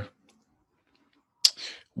are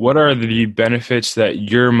the benefits that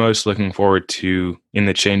you're most looking forward to in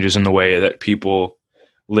the changes in the way that people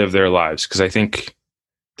live their lives? Because I think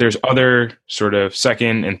there's other sort of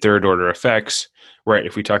second and third order effects, right?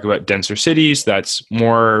 If we talk about denser cities, that's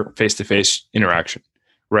more face-to-face interaction,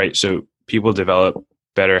 right? So people develop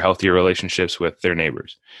better, healthier relationships with their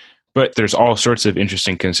neighbors. But there's all sorts of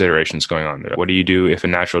interesting considerations going on there. What do you do if a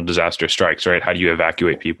natural disaster strikes, right? How do you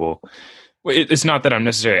evacuate people? It's not that I'm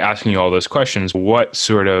necessarily asking you all those questions. What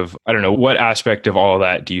sort of, I don't know, what aspect of all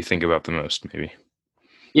that do you think about the most, maybe?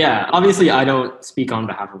 Yeah, obviously I don't speak on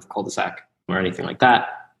behalf of Cul-de-sac or anything like that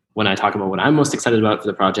when I talk about what I'm most excited about for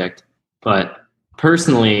the project. But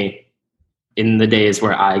personally, in the days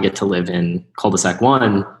where I get to live in Cul-de-sac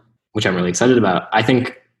 1, which I'm really excited about, I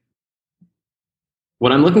think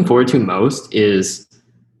what I'm looking forward to most is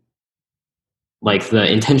like the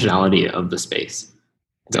intentionality of the space.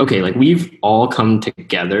 It's okay, like we've all come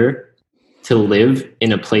together to live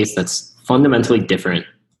in a place that's fundamentally different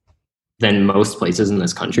than most places in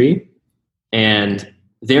this country. And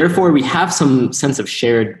therefore we have some sense of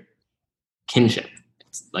shared kinship.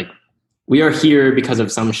 It's like we are here because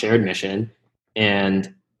of some shared mission.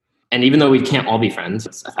 And even though we can't all be friends,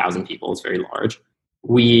 it's 1,000 people, it's very large.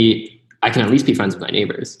 I can at least be friends with my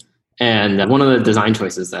neighbors. And one of the design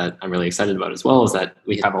choices that I'm really excited about as well is that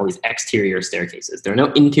we have all these exterior staircases. There are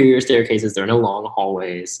no interior staircases. There are no long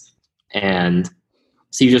hallways. And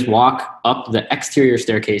so you just walk up the exterior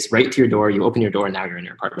staircase right to your door. You open your door and now you're in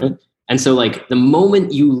your apartment. And so like the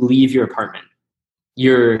moment you leave your apartment,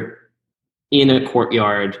 you're in a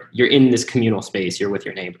courtyard, you're in this communal space, you're with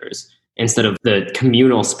your neighbors. Instead of the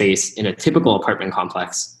communal space in a typical apartment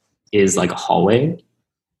complex is like a hallway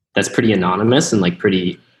that's pretty anonymous and like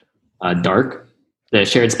pretty dark. The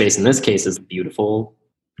shared space in this case is a beautiful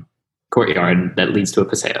courtyard that leads to a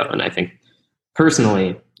paseo. And I think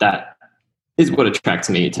personally, that is what attracts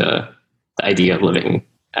me to the idea of living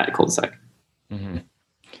at a cul-de-sac. Mm-hmm.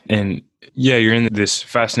 And yeah, you're in this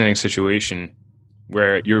fascinating situation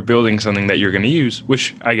where you're building something that you're going to use,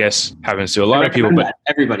 which I guess happens to a lot of people. But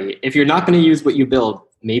everybody, if you're not going to use what you build,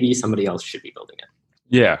 maybe somebody else should be building it.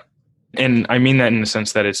 Yeah. And I mean that in the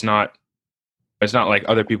sense that it's not like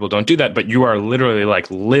other people don't do that, but you are literally like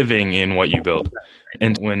living in what you build.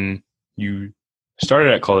 And when you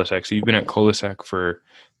started at Cul-de-sac, so you've been at Cul-de-sac for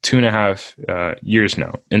 2.5 years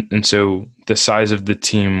now. And so the size of the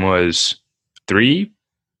team was 3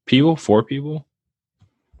 people, 4 people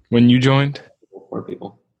when you joined? 4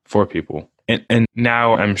 people. 4 people. And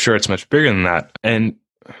now I'm sure it's much bigger than that. And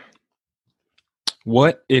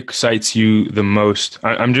what excites you the most?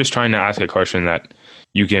 I'm just trying to ask a question that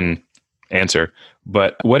you can answer,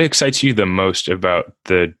 but what excites you the most about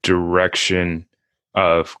the direction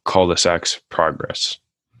of Cul-de-sac's progress?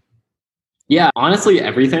 Yeah, honestly,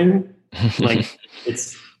 everything. Like,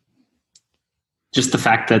 it's just the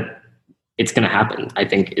fact that it's going to happen, I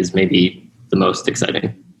think, is maybe the most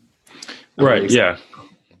exciting. Right, yeah.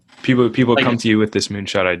 People like, come to you with this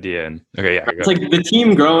moonshot idea, and okay, yeah. It's like the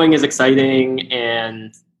team growing is exciting,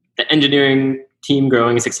 and the engineering team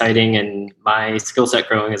growing is exciting, and my skill set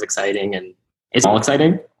growing is exciting, and it's all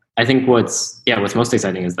exciting. I think what's most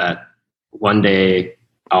exciting is that one day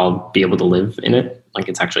I'll be able to live in it, like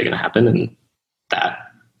it's actually going to happen, and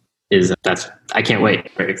that's I can't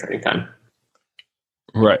wait. Very exciting time.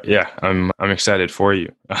 Right. Yeah, I'm excited for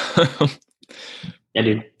you. Yeah,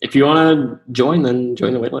 dude. If you want to join, then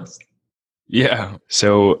join the waitlist. Yeah.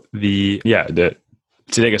 So to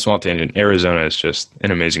take a small tangent, Arizona is just an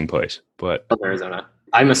amazing place. But I love Arizona.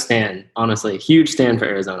 I'm a stan, honestly, huge stan for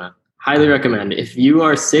Arizona. Highly recommend. If you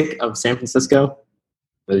are sick of San Francisco,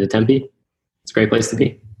 go to Tempe. It's a great place to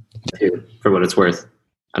be, too, for what it's worth.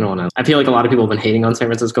 I feel like a lot of people have been hating on San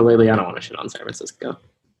Francisco lately. I don't want to shit on San Francisco,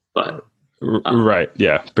 but. Right.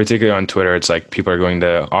 Yeah. Particularly on Twitter, it's like people are going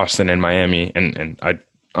to Austin and Miami, and I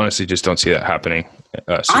honestly just don't see that happening.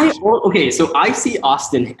 So I see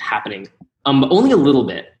Austin happening, but only a little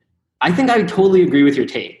bit. I think I totally agree with your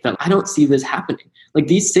take that I don't see this happening. Like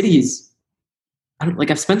these cities,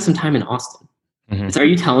 I've spent some time in Austin. Mm-hmm. So are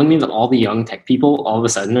you telling me that all the young tech people all of a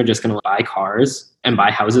sudden are just going to buy cars and buy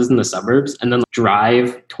houses in the suburbs and then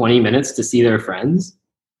drive 20 minutes to see their friends?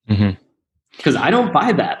 Mm-hmm. Because I don't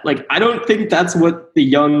buy that. Like, I don't think that's what the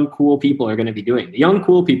young, cool people are going to be doing. The young,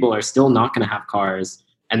 cool people are still not going to have cars,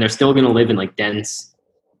 and they're still going to live in like dense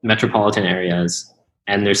metropolitan areas,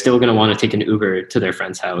 and they're still going to want to take an Uber to their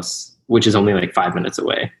friend's house, which is only like 5 minutes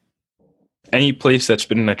away. Any place that's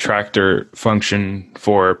been an attractor function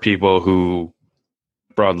for people who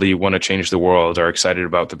broadly want to change the world, are excited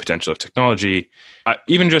about the potential of technology.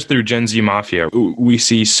 Even just through Gen Z Mafia, we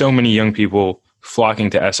see so many young people flocking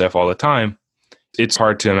to SF all the time. It's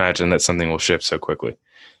hard to imagine that something will shift so quickly.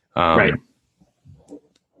 Right.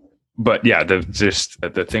 But yeah,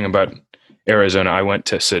 the thing about Arizona, I went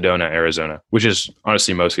to Sedona, Arizona, which is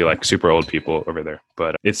honestly mostly like super old people over there.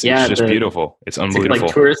 But it's just beautiful. It's unbelievable.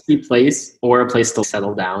 It's like touristy place or a place to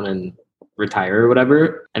settle down and retire or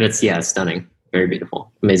whatever. And it's stunning. Very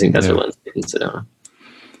beautiful. Amazing desert landscape in Sedona.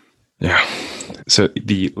 Yeah. So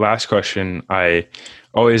the last question I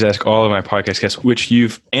always ask all of my podcast guests, which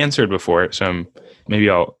you've answered before, so maybe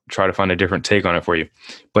I'll try to find a different take on it for you.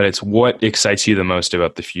 But it's, what excites you the most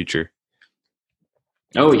about the future?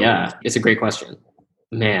 Oh, yeah. It's a great question.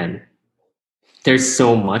 Man, there's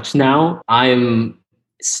so much now. I'm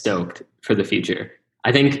stoked for the future.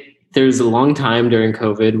 I think there's a long time during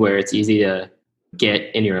COVID where it's easy to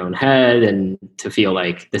get in your own head and to feel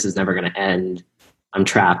like this is never going to end. I'm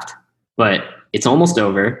trapped. But it's almost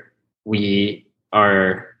over. We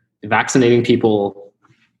are vaccinating people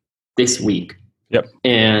this week. Yep.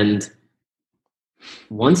 And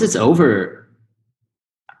once it's over,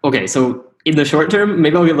 okay, so in the short term,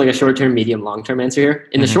 maybe I'll give like a short term, medium, long term answer here.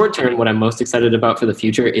 In the short term, what I'm most excited about for the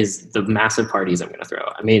future is the massive parties I'm going to throw.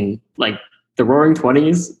 I mean, like the Roaring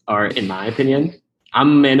 20s are, in my opinion,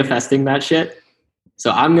 I'm manifesting that shit.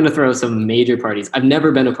 So I'm going to throw some major parties. I've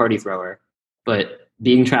never been a party thrower, but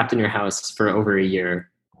being trapped in your house for over a year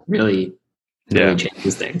really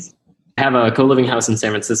changes things. I have a co-living house in San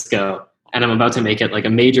Francisco, and I'm about to make it like a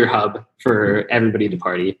major hub for everybody to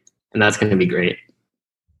party, and that's going to be great.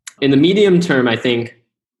 In the medium term, I think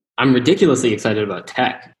I'm ridiculously excited about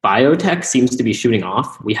tech. Biotech seems to be shooting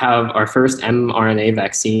off. We have our first mRNA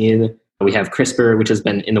vaccine. We have CRISPR, which has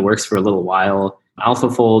been in the works for a little while.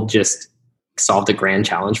 AlphaFold just solved a grand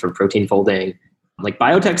challenge for protein folding. Like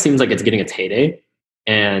biotech seems like it's getting its heyday,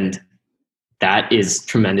 and that is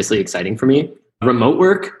tremendously exciting for me. Remote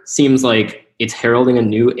work seems like it's heralding a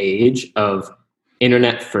new age of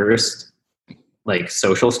internet first, like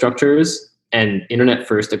social structures and internet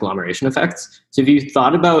first agglomeration effects. So if you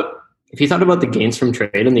thought about the gains from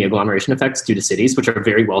trade and the agglomeration effects due to cities, which are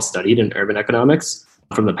very well studied in urban economics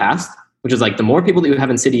from the past, which is like the more people that you have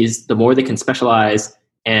in cities, the more they can specialize,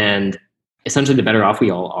 and essentially the better off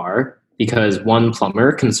we all are, because one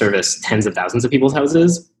plumber can service tens of thousands of people's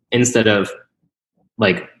houses instead of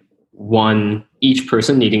like each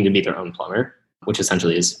person needing to be their own plumber, which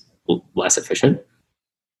essentially is less efficient.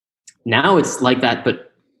 Now it's like that,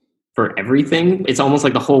 but for everything, it's almost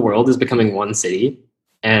like the whole world is becoming one city.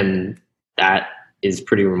 And that is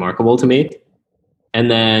pretty remarkable to me. And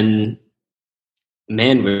then,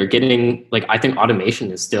 man, we're getting, like, I think automation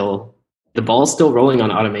is still, the ball's still rolling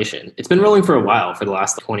on automation. It's been rolling for a while, for the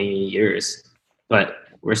last 20 years, but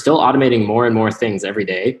we're still automating more and more things every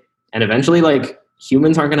day. And eventually, like,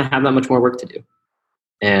 humans aren't going to have that much more work to do.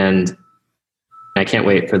 And I can't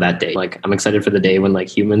wait for that day. Like, I'm excited for the day when like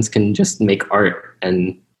humans can just make art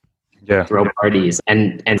and throw parties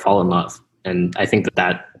and fall in love. And I think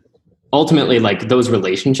that ultimately, like, those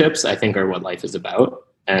relationships, I think, are what life is about.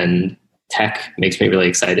 And tech makes me really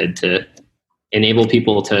excited to enable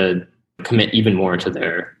people to commit even more to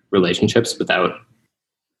their relationships without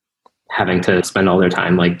having to spend all their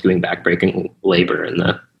time like doing backbreaking labor in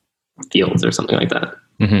the fields or something like that.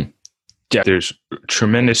 Mm-hmm. Yeah, there's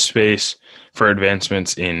tremendous space for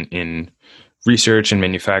advancements in research and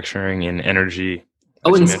manufacturing and energy.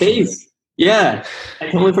 Oh, in space. Yeah, I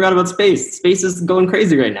totally forgot about space. Space is going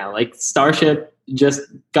crazy right now. Like Starship just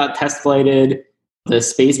got test flighted. The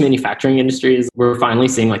space manufacturing industry we're finally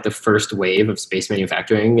seeing like the first wave of space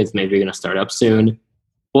manufacturing is maybe going to start up soon.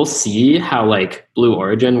 We'll see how like Blue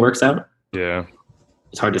Origin works out. Yeah.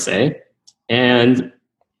 It's hard to say. And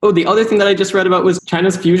the other thing that I just read about was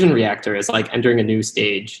China's fusion reactor is like entering a new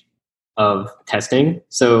stage of testing.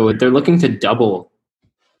 So they're looking to double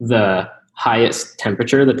the highest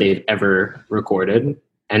temperature that they've ever recorded.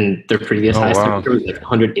 And their previous highest temperature was like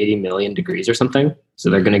 180 million degrees or something. So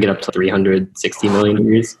they're going to get up to 360 million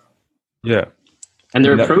degrees. Yeah. And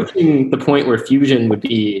they're approaching the point where fusion would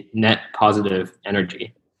be net positive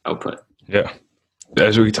energy output. Yeah.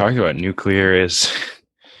 As we talked about, nuclear is,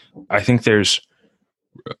 I think there's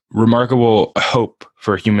remarkable hope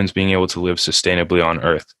for humans being able to live sustainably on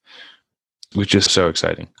Earth, which is so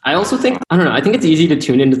exciting. I also think, I think it's easy to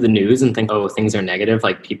tune into the news and think, oh, things are negative.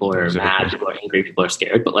 Like people are mad, people are angry, people are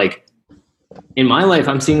scared. But like in my life,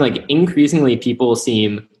 I'm seeing like increasingly people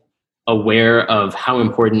seem aware of how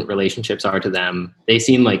important relationships are to them. They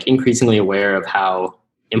seem like increasingly aware of how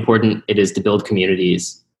important it is to build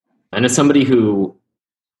communities. And as somebody who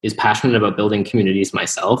is passionate about building communities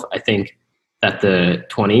myself, I think that the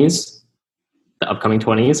upcoming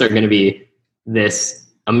 20s are going to be this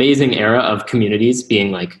amazing era of communities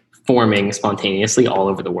being like forming spontaneously all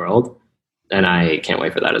over the world. And I can't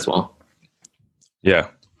wait for that as well. Yeah.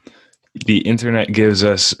 The internet gives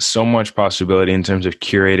us so much possibility in terms of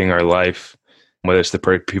curating our life, whether it's the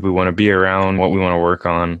people we want to be around, what we want to work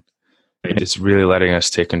on. It's really letting us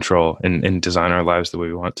take control and design our lives the way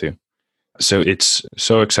we want to. So it's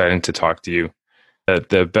so exciting to talk to you.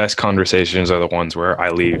 The best conversations are the ones where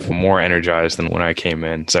I leave more energized than when I came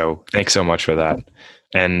in. So thanks so much for that.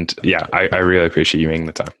 And yeah, I really appreciate you making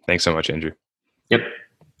the time. Thanks so much, Andrew. Yep.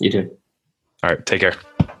 You too. All right. Take care.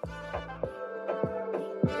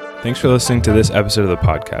 Thanks for listening to this episode of the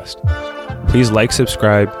podcast. Please like,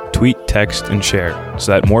 subscribe, tweet, text, and share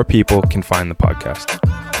so that more people can find the podcast.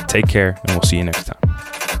 Take care, and we'll see you next time.